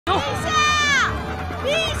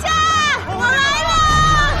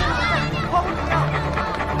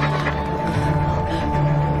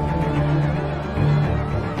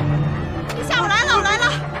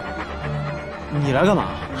你来干嘛？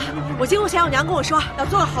我经过前有娘跟我说，要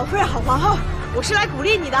做个好夫人、好皇后。我是来鼓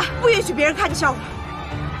励你的，不允许别人看你笑话。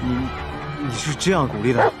你是这样鼓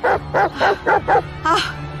励的？啊，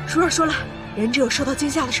书上说了，人只有受到惊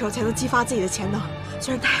吓的时候才能激发自己的潜能。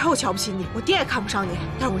虽然太后瞧不起你，我爹也看不上你，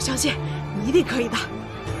但是我相信你一定可以的。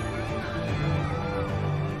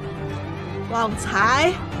旺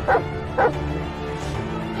财。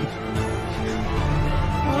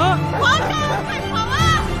皇上，快跑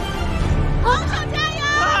啊！皇上加油！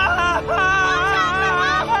皇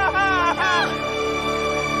上，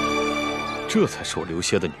这才是我刘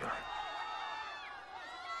歇的女儿。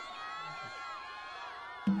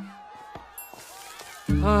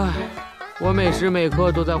唉，我每时每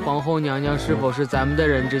刻都在皇后娘娘是否是咱们的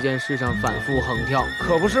人这件事上反复横跳。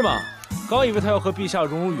可不是嘛！刚以为她要和陛下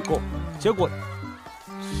荣辱与共，结果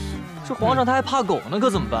这皇上他还怕狗呢，可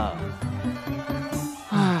怎么办啊？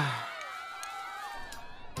唉，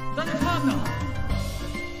大家看呐，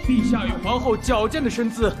陛下与皇后矫健的身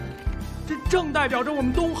姿，这正代表着我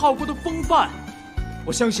们东浩国的风范。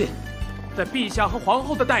我相信，在陛下和皇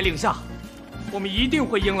后的带领下，我们一定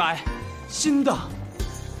会迎来新的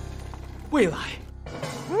未来。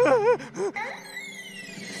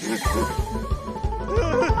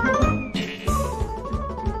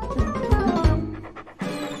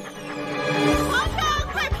皇上，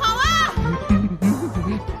快跑啊！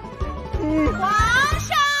皇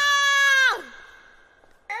上，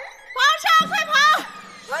皇上，快跑！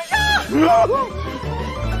皇上！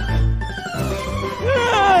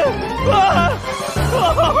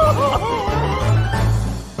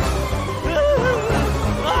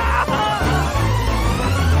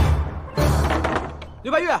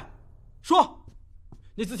刘白玉，说，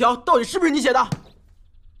那字条到底是不是你写的？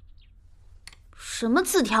什么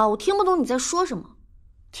字条？我听不懂你在说什么。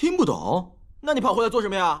听不懂？那你跑回来做什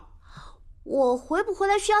么呀？我回不回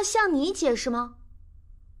来需要向你解释吗？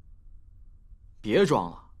别装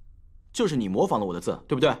了，就是你模仿了我的字，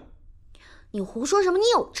对不对？你胡说什么？你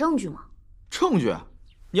有证据吗？证据？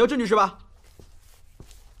你要证据是吧？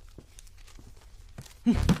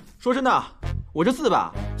说真的，我这字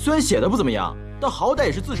吧，虽然写的不怎么样，但好歹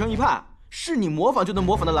也是自成一派，是你模仿就能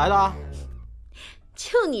模仿得来的啊。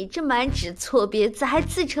就你这满纸错别字，还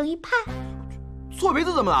自成一派？错别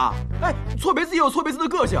字怎么了？哎，错别字也有错别字的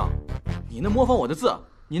个性。你能模仿我的字，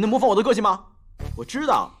你能模仿我的个性吗？我知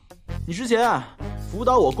道，你之前辅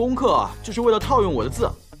导我功课就是为了套用我的字，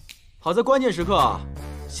好在关键时刻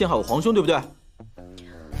陷害我皇兄，对不对？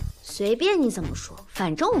随便你怎么说，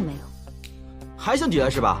反正我没有。还想抵赖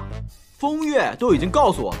是吧？风月都已经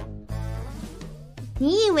告诉我了。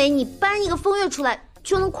你以为你搬一个风月出来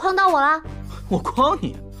就能诓到我啦？我诓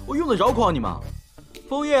你？我用得着诓你吗？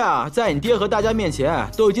风月啊，在你爹和大家面前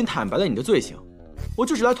都已经坦白了你的罪行，我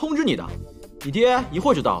就是来通知你的。你爹一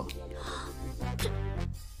会儿就到了。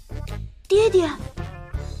爹爹，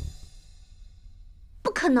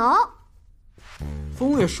不可能！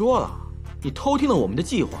风月说了，你偷听了我们的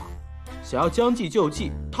计划，想要将计就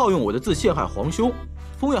计，套用我的字陷害皇兄。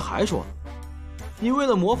风月还说了，你为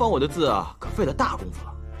了模仿我的字啊，可费了大功夫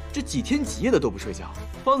了，这几天几夜的都不睡觉，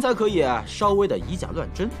方才可以稍微的以假乱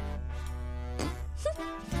真。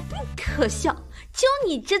可笑，就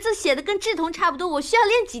你这字写的跟志同差不多，我需要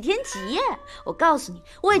练几天几夜？我告诉你，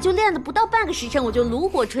我也就练了不到半个时辰，我就炉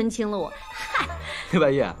火纯青了我。嗨，黑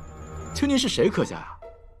白夜，究竟是谁可笑呀？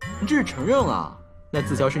你这是承认了那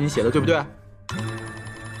字条是你写的，对不对？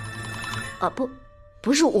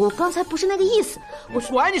不是，我刚才不是那个意思。我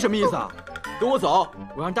管你什么意思啊！跟我走，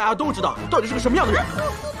我让大家都知道到底是个什么样的人。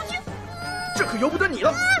我不去，这可由不得你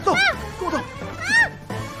了。走，跟我走。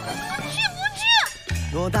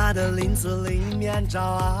偌大的林子里面找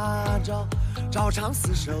啊找，找场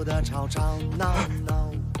厮守的吵吵闹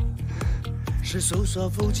闹，是诉说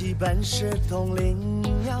夫妻本是同林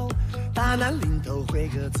鸟，大难临头会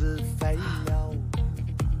各自飞了。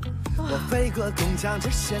我飞过宫墙之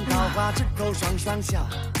线，桃花枝头双双笑，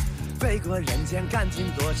飞过人间干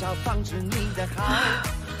尽多少，方知你的好。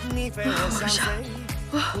你飞我相随，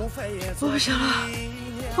不飞也做我不行了，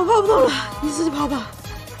我跑不动了，你自己跑吧。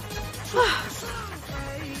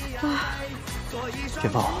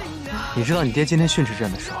天凤，你知道你爹今天训斥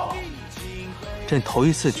朕的时候，朕头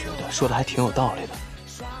一次觉得说的还挺有道理的，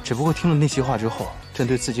只不过听了那席话之后，朕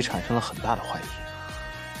对自己产生了很大的怀疑。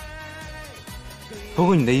不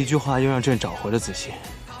过你的一句话又让朕找回了自信。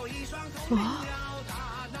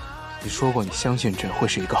你说过你相信朕会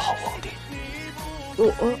是一个好皇帝。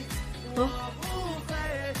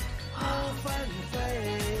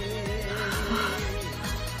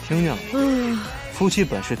听见了？夫妻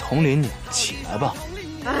本是同林鸟，起来吧。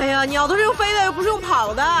哎呀，鸟都是用飞的，又不是用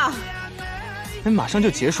跑的。那马上就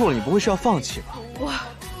结束了，你不会是要放弃吧？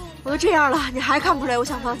我都这样了，你还看不出来我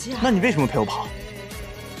想放弃啊？那你为什么陪我跑？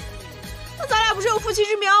那咱俩不是有夫妻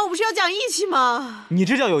之名，我不是要讲义气吗？你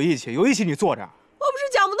这叫有义气，有义气你坐这儿。我不是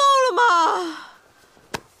讲不动了吗？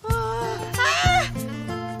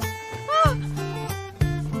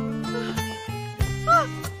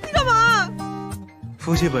你干嘛？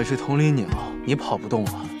夫妻本是同林鸟，你跑不动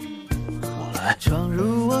啊，我来。闯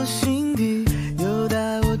入我心底，又带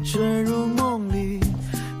我坠入梦里，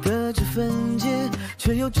隔着分界，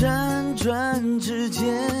却又辗转之间。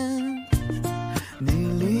你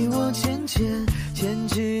离我渐渐牵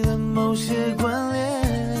起了某些关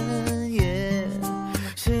联，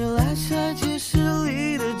谁来拆解诗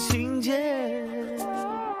里的情节？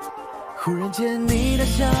忽然间，你大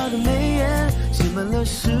笑的眉眼，写满了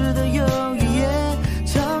诗的又一页，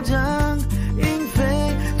潮涨莺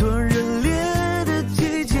飞，多热烈的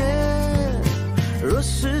季节。若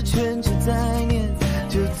是全知在念，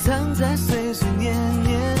就藏在岁岁年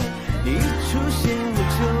年，你一出现我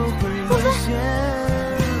就会沦陷。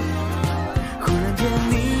忽然间，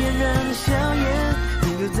你嫣然的笑颜，停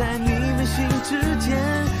留在你眉心之间，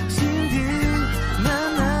心底慢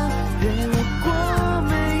慢陪我过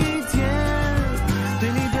每一天。对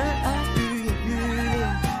你的爱愈演愈烈，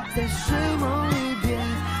在睡梦里边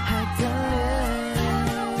还贪恋。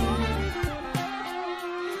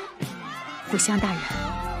福香大人，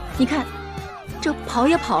你看，这跑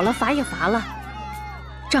也跑了，罚也罚了，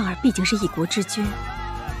丈儿毕竟是一国之君，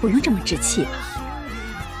不用这么置气吧？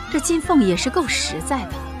这金凤也是够实在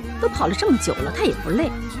的，都跑了这么久了，她也不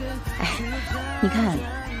累。哎，你看，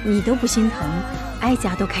你都不心疼，哀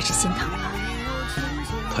家都开始心疼了。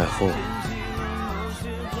太后，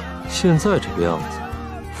现在这个样子，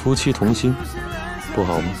夫妻同心，不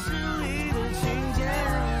好吗？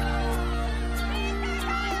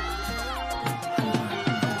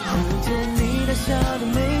笑的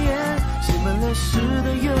眉眼，写满了诗的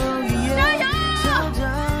又一页。加油！加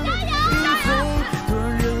油！多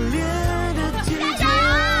热烈的季节。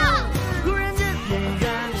忽然间，嫣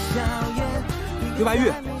然的笑颜。刘白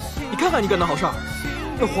玉，你看看你干的好事儿，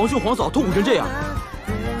让皇兄皇嫂痛苦成这样。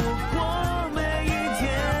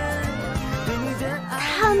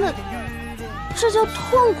他们，这叫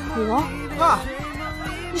痛苦？啊，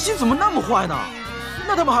你心怎么那么坏呢？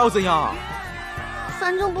那他们还要怎样？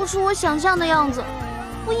反正不是我想象的样子，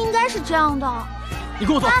不应该是这样的。你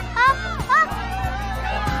跟我走。哎，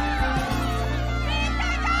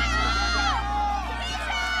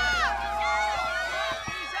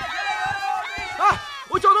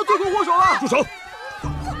我找到罪魁祸首了！住手！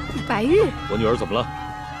白玉，我女儿怎么了？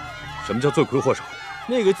什么叫罪魁祸首？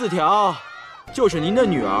那个字条，就是您的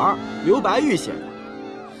女儿刘白玉写的。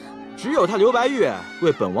只有她刘白玉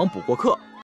为本王补过课。